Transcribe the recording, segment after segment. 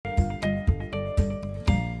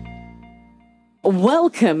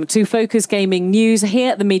Welcome to Focus Gaming News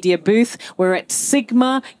here at the media booth. We're at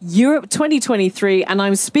SiGMA Europe 2023 and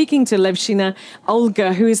I'm speaking to Levshina,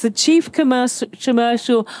 Olga, who is the Chief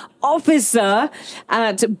Commercial Officer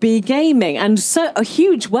at BGaming. And so a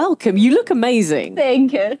huge welcome. You look amazing.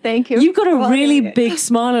 Thank you. Thank you. You've got a really big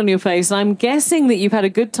smile on your face. I'm guessing that you've had a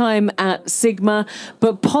good time at SiGMA,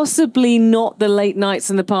 but possibly not the late nights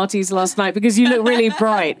and the parties last night because you look really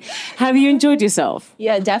bright. Have you enjoyed yourself?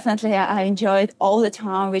 Yeah, definitely. I enjoyed all the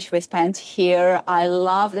time which we spent here. I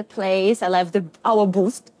love the place. I love our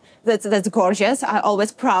booth. That's gorgeous. I'm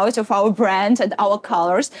always proud of our brand and our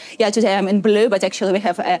colors. Yeah, today I'm in blue, but actually we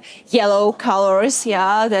have yellow colors.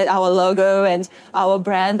 Yeah, that our logo and our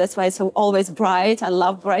brand. That's why it's always bright. I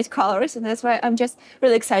love bright colors, and that's why I'm just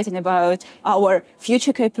really excited about our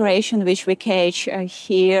future cooperation, which we catch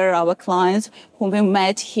here, our clients whom we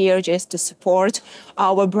met here just to support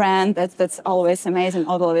our brand. That's always amazing.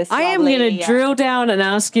 Always. I am going to drill down and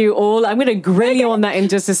ask you all. I'm going to grill you on that in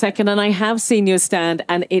just a second. And I have seen your stand,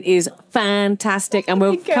 and it is fantastic. And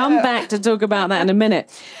we'll come back to talk about that in a minute.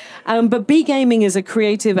 But BGaming is a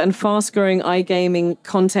creative and fast-growing iGaming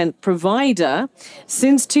content provider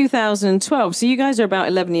since 2012. So you guys are about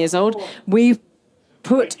 11 years old. We've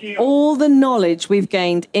put all the knowledge we've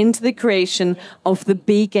gained into the creation of the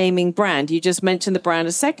BGaming brand. You just mentioned the brand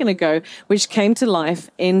a second ago, which came to life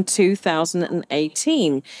in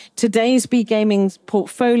 2018. Today's BGaming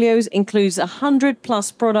portfolios includes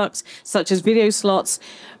 100+ products such as video slots,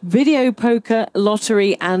 video poker,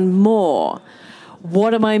 lottery, and more.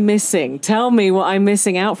 What am I missing? Tell me what I'm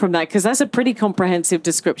missing out from that, because that's a pretty comprehensive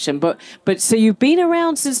description. But so you've been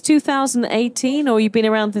around since 2018, or you've been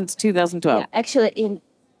around since 2012? Yeah, actually,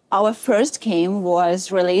 our first game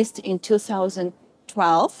was released in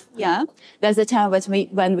 2012. Yeah, that's the time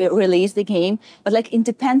when we released the game. But like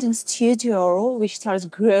independent studio, which starts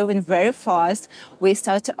growing very fast, we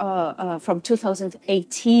start from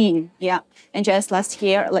 2018. Yeah, and just last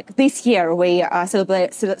year, like this year, we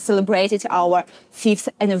celebrated our 5th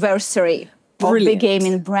anniversary of the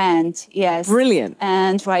gaming brand. Yes, brilliant.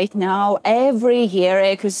 And right now, every year,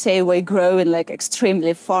 I could say we're growing like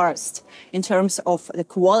extremely fast in terms of the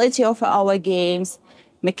quality of our games,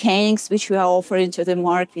 mechanics which we are offering to the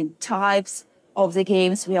market, types of the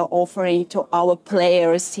games we are offering to our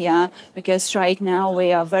players, yeah, because right now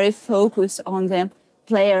we are very focused on the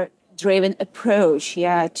player-driven approach,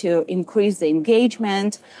 yeah, to increase the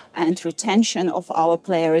engagement and retention of our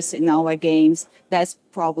players in our games. That's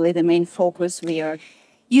probably the main focus we are.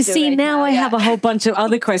 You see, now I have a whole bunch of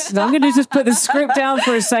other questions. I'm going to just put the script down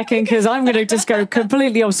for a second because I'm going to just go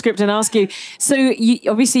completely off script and ask you. So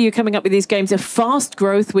obviously you're coming up with these games of fast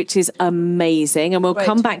growth, which is amazing. And we'll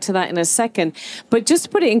come back to that in a second. But just to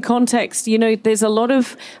put it in context, you know, there's a lot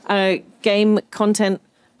of game content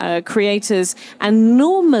creators, and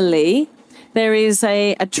normally there is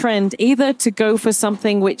a trend either to go for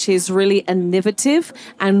something which is really innovative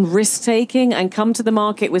and risk-taking and come to the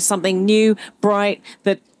market with something new, bright,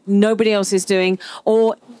 that nobody else is doing,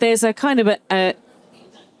 or there's a kind of a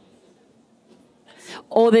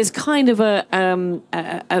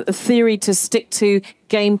theory to stick to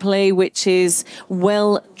gameplay which is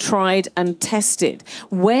well tried and tested.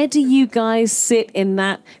 Where do you guys sit in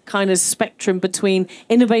that kind of spectrum between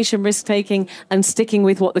innovation, risk-taking, and sticking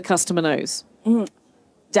with what the customer knows?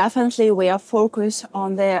 Definitely, we are focused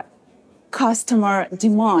on the customer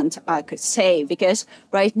demand, I could say, because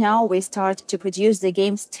right now we start to produce the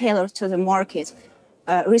games tailored to the market,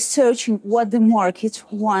 researching what the market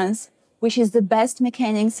wants, which is the best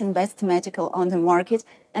mechanics and best thematical on the market.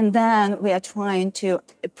 And then we are trying to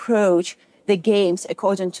approach the games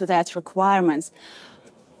according to that requirements.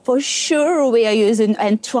 For sure, we are using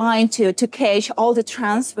and trying to catch all the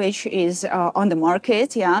trends which is on the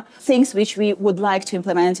market, yeah. Things which we would like to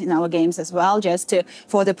implement in our games as well, just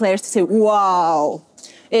for the players to say, wow.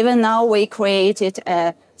 Even now we created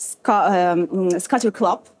a Scatter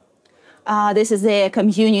Club. This is the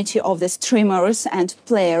community of the streamers and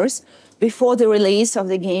players. Before the release of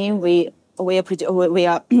the game, we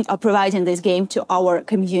are providing this game to our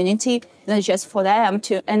community, not just for them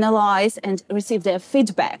to analyze and receive their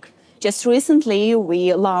feedback. Just recently,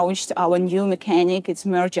 we launched our new mechanic. It's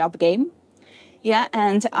merge up game. Yeah,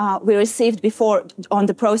 and we received on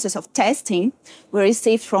the process of testing, we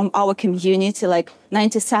received from our community like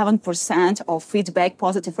 97% of feedback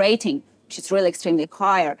positive rating, which is really extremely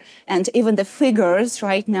higher. And even the figures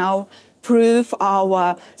right now prove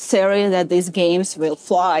our theory that these games will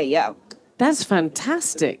fly, yeah. That's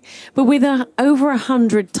fantastic. But with over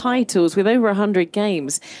 100 titles, with over 100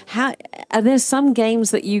 games, are there some games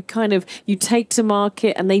that you you take to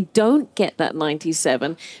market and they don't get that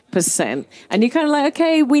 97%? And you're kind of like,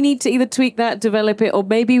 okay, we need to either tweak that, develop it, or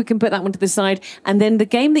maybe we can put that one to the side. And then the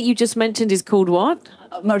game that you just mentioned is called what?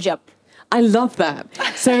 Merge Up. I love that.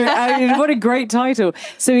 So what a great title.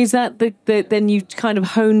 So is that then you kind of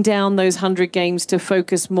hone down those 100 games to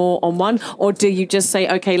focus more on one? Or do you just say,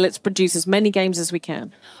 okay, let's produce as many games as we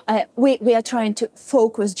can? We are trying to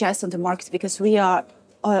focus just on the market because we are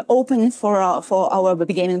open for our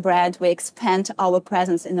BGaming brand. We expand our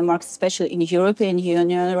presence in the market, especially in the European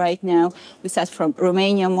Union right now. We start from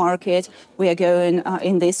Romania market. We are going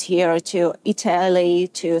in this year to Italy,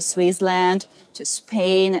 to Switzerland, to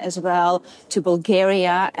Spain as well, to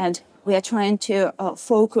Bulgaria. And we are trying to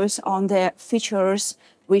focus on the features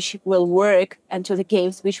which will work and to the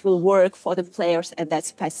games which will work for the players at that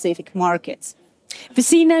specific markets. But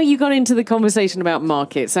see, now you got into the conversation about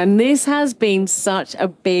markets, and this has been such a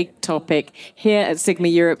big topic here at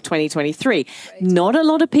SiGMA Europe 2023. Right. Not a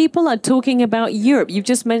lot of people are talking about Europe. You've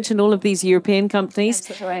just mentioned all of these European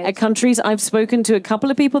countries. I've spoken to a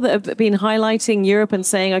couple of people that have been highlighting Europe and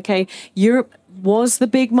saying, okay, Europe was the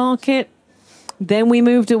big market. Then we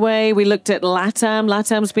moved away. We looked at LATAM.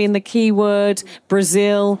 LATAM's been the key word.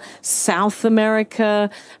 Brazil, South America,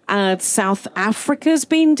 South Africa's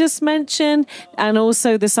been just mentioned, and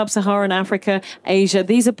also the Sub-Saharan Africa, Asia.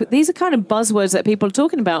 These are kind of buzzwords that people are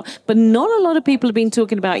talking about, but not a lot of people have been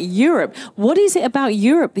talking about Europe. What is it about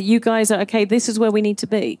Europe that you guys are, okay, this is where we need to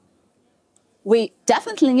be? We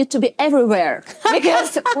definitely need to be everywhere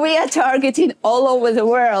because we are targeting all over the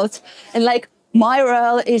world. And my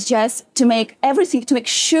role is just to make everything, to make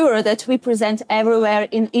sure that we present everywhere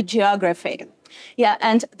in each geography. Yeah,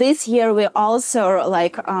 and this year we also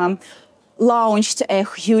launched a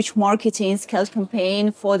huge marketing scale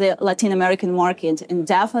campaign for the Latin American market. And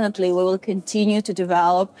definitely we will continue to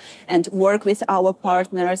develop and work with our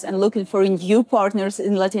partners and looking for new partners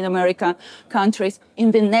in Latin America countries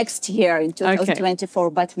in the next year, in 2024.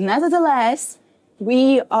 Okay. But nevertheless,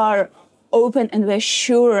 we are open and we're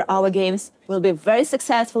sure our games will be very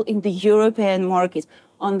successful in the European market,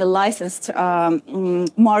 on the licensed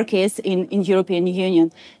markets in European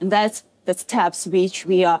Union. And that's the steps which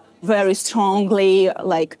we are very strongly,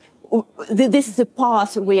 this is the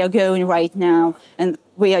path we are going right now. And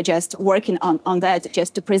we are just working on that,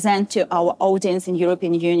 just to present to our audience in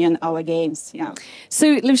European Union our games. Yeah.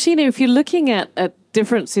 So, Levshina, if you're looking at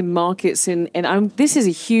difference in markets, this is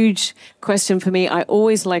a huge question for me. I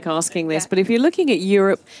always like asking this, but if you're looking at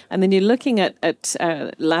Europe and then you're looking at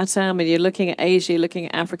LATAM and you're looking at Asia, you're looking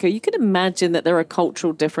at Africa, you can imagine that there are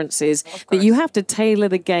cultural differences, that you have to tailor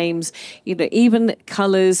the games, even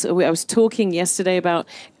colors. I was talking yesterday about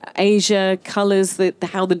Asia, colors,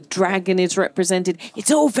 how the dragon is represented. It's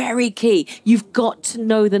all very key. You've got to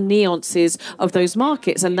know the nuances of those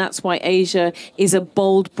markets, and that's why Asia is a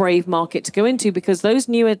bold, brave market to go into, because those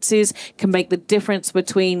nuances can make the difference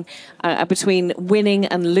between winning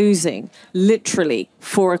and losing, literally,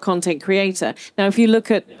 for a content creator. Now, if you look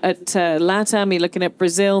at LATAM, you're looking at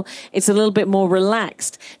Brazil, it's a little bit more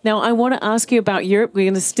relaxed. Now, I want to ask you about Europe. We're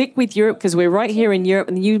going to stick with Europe because we're right here in Europe,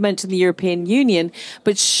 and you mentioned the European Union,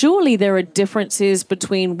 but surely there are differences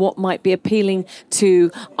between what might be appealing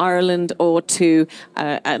to Ireland or to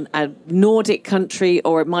a Nordic country,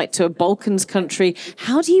 or it might to a Balkans country.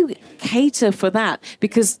 How do you cater for that?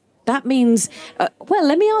 Because that means, well,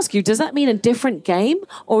 let me ask you, does that mean a different game,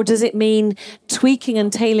 or does it mean tweaking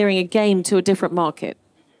and tailoring a game to a different market?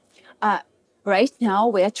 Right now,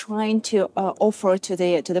 we are trying to offer to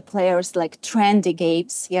the players trendy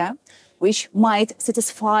games, yeah, which might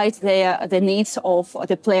satisfy the needs of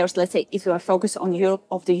the players. Let's say if you are focused on Europe,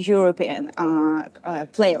 of the European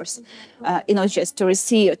players, just to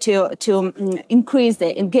receive, to increase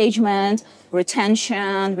the engagement,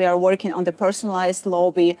 retention. We are working on the personalized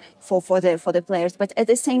lobby for the players. But at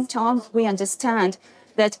the same time, we understand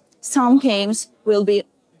that some games will be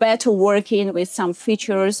better working with some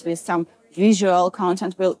features, with some visual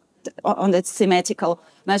content on the thematical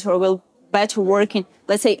matter will better working,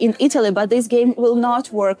 let's say in Italy, but this game will not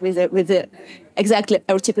work with the exactly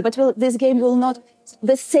RTP, but this game will not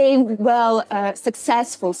the same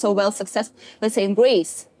successful, let's say in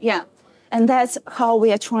Greece, yeah. And that's how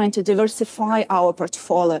we are trying to diversify our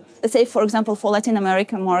portfolio. Let's say, for example, for Latin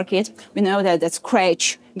American market, we know that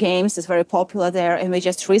Scratch games is very popular there, and we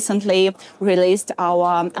just recently released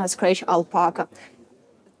our Scratch Alpaca.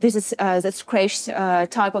 This is the Scratch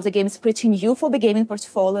type of the game is pretty new for the gaming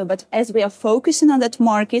portfolio, but as we are focusing on that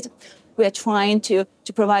market, we are trying to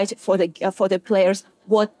provide for the players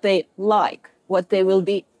what they like, what they will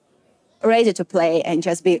be ready to play, and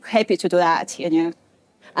just be happy to do that,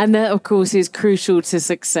 And that, of course, is crucial to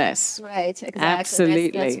success. Right, exactly.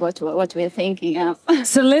 Absolutely. That's what we're thinking of.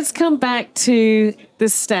 So let's come back to the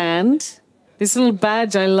stand. This little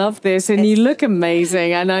badge, I love this. And you look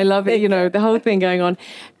amazing. And I love it, the whole thing going on.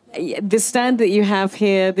 The stand that you have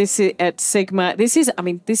here, this is at SiGMA.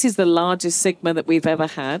 This is the largest SiGMA that we've ever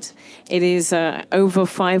had. It is over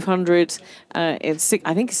 500, I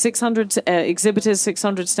think 600 exhibitors,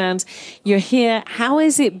 600 stands. You're here. How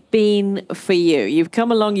has it been for you? You've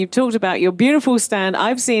come along, you've talked about your beautiful stand.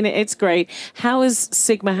 I've seen it, it's great. How has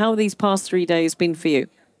SiGMA, how have these past 3 days been for you?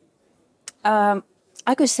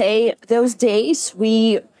 I could say those days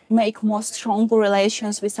we make more stronger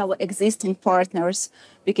relations with our existing partners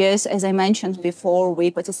because, as I mentioned before,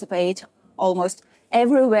 we participate almost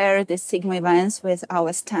everywhere the SiGMA events with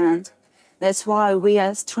our stand. That's why we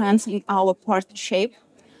are strengthening our partnership.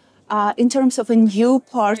 In terms of new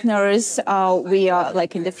partners, we are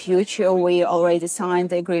in the future, we already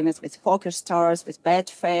signed the agreements with PokerStars, with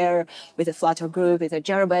Betfair, with the Flutter Group, with the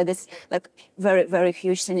Jerba. This very, very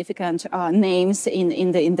huge, significant names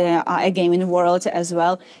in the iGaming world as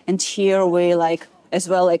well. And here we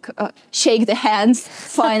shake the hands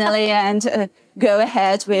finally and go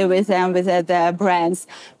ahead with them, with the brands.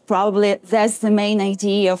 Probably that's the main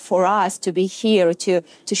idea for us to be here, to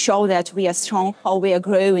show that we are strong, how we are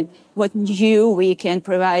growing, what new we can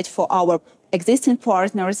provide for our existing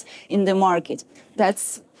partners in the market.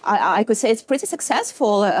 That's, I could say it's pretty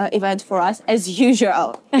successful event for us as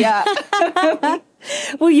usual. Yeah.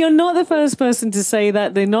 Well, you're not the first person to say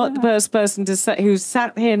that. They're not the first person to say, who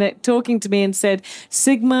sat here talking to me and said,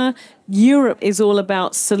 SiGMA Europe is all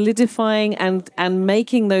about solidifying and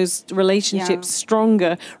making those relationships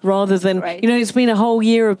stronger rather than, it's been a whole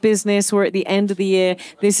year of business. We're at the end of the year.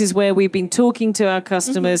 This is where we've been talking to our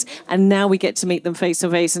customers and now we get to meet them face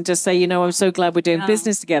to face and just say, I'm so glad we're doing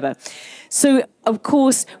business together. So, of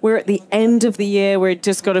course, we're at the end of the year. We've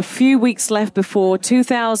just got a few weeks left before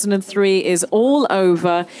 2003 is all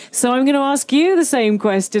over. So I'm going to ask you the same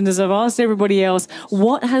question as I've asked everybody else.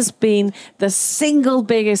 What has been the single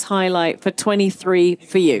biggest highlight for 23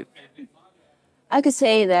 for you? I could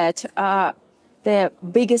say that the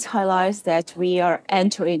biggest highlights that we are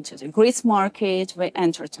entering into the Greece market, we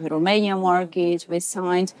entered the Romania market, we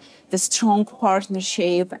signed the strong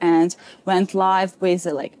partnership and went live with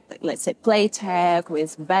let's say Playtech,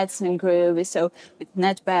 with Betson Group, with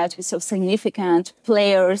NetBet, with so significant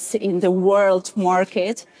players in the world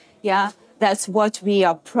market. Yeah, that's what we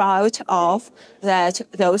are proud of, that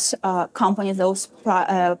those companies, those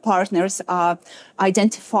partners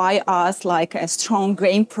identify us like a strong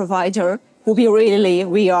game provider, who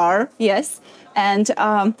we are, yes. And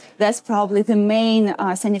that's probably the main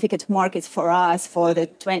significant market for us for the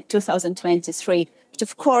 2023. But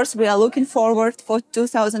of course, we are looking forward for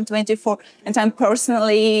 2024. And I'm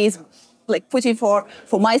personally putting for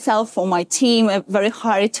myself, for my team, a very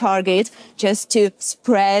high target just to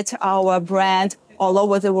spread our brand all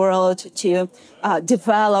over the world, to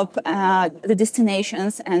develop the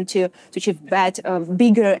destinations and to achieve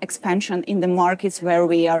bigger expansion in the markets where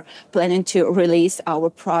we are planning to release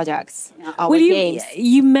our products, our games.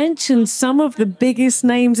 You mentioned some of the biggest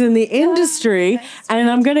names in the industry,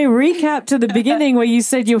 and I'm going to recap to the beginning where you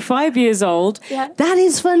said you're 5 years old. Yeah. That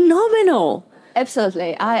is phenomenal.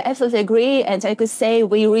 Absolutely. I absolutely agree. And I could say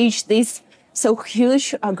we reached this so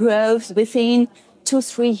huge growth within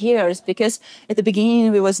 2-3 years, because at the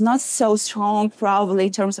beginning we was not so strong probably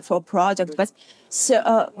in terms of our product, but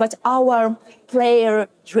our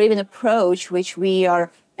player-driven approach, which we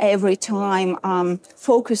are every time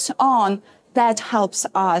focus on, that helps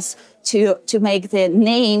us to make the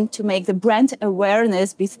name, to make the brand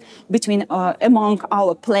awareness between among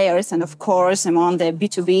our players and of course among the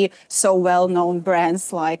B2B so well-known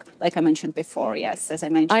brands like I mentioned before. Yes, as I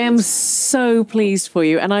mentioned. I am so pleased for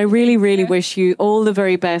you, and I really, really wish you all the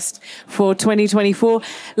very best for 2024.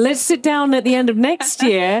 Let's sit down at the end of next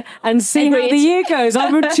year and see how the year goes.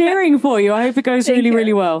 I'm cheering for you. I hope it goes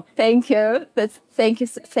really well. Thank you. Thank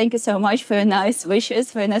you so much for your nice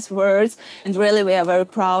wishes, for your nice words, and really we are very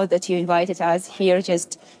proud that you invited us here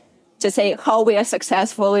just to say how we are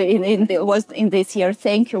successful in this year.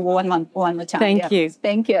 Thank you one more time. Thank you.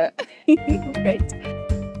 Thank you. Great.